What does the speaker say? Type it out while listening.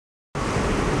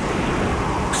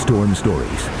Storm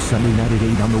Stories, Sunday night at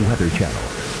 8 on the Weather Channel.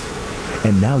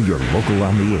 And now your local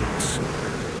on the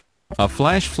 8s. A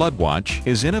flash flood watch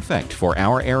is in effect for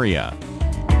our area.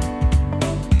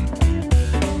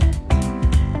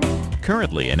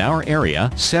 Currently in our area,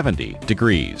 70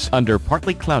 degrees under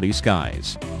partly cloudy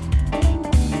skies.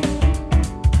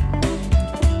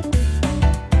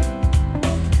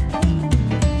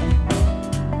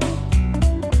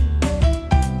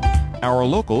 Our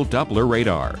local Doppler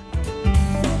radar.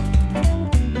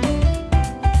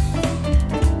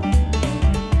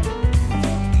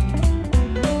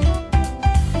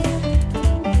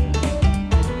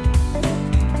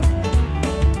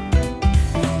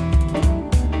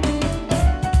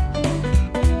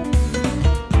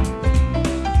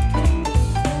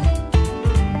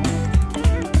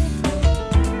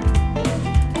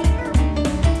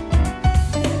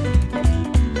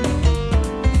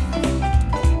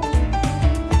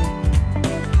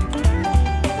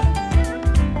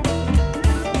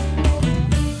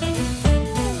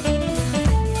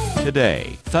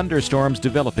 Today, thunderstorms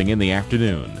developing in the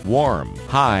afternoon. Warm,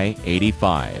 high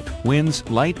 85. Winds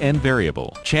light and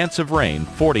variable. Chance of rain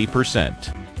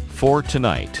 40%. For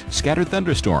tonight, scattered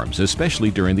thunderstorms, especially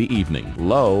during the evening.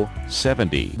 Low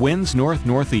 70. Winds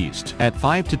north-northeast at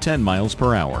 5 to 10 miles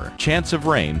per hour. Chance of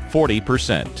rain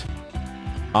 40%.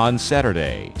 On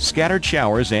Saturday, scattered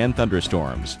showers and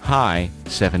thunderstorms. High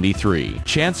 73.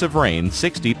 Chance of rain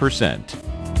 60%.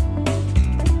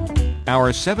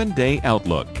 Our 7-day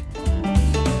outlook.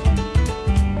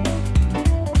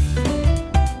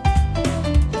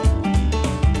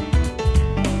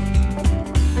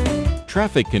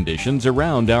 Traffic conditions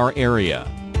around our area.